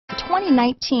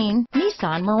2019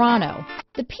 Nissan Murano.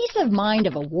 The peace of mind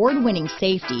of award-winning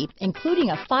safety,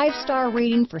 including a 5-star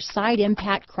rating for side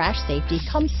impact crash safety,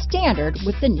 comes standard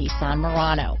with the Nissan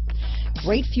Murano.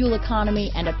 Great fuel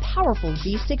economy and a powerful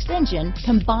V6 engine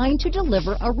combine to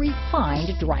deliver a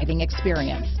refined driving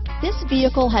experience. This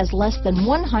vehicle has less than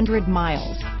 100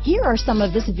 miles. Here are some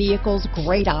of this vehicle's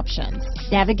great options: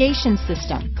 navigation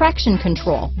system, traction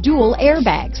control, dual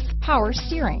airbags, power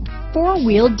steering,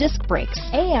 4-wheel disc brakes,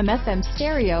 AM/FM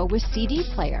stereo with CD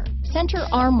player, center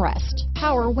armrest,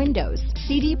 power windows,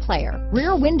 CD player,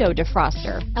 rear window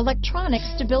defroster, electronic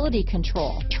stability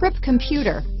control, trip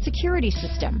computer, security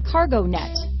system, cargo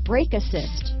net, brake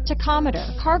assist, tachometer,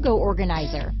 cargo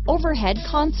organizer, overhead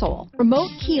console,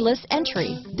 remote keyless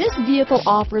entry. This vehicle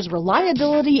offers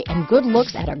reliability and good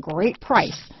looks at a great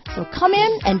price. So come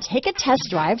in and take a test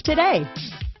drive today.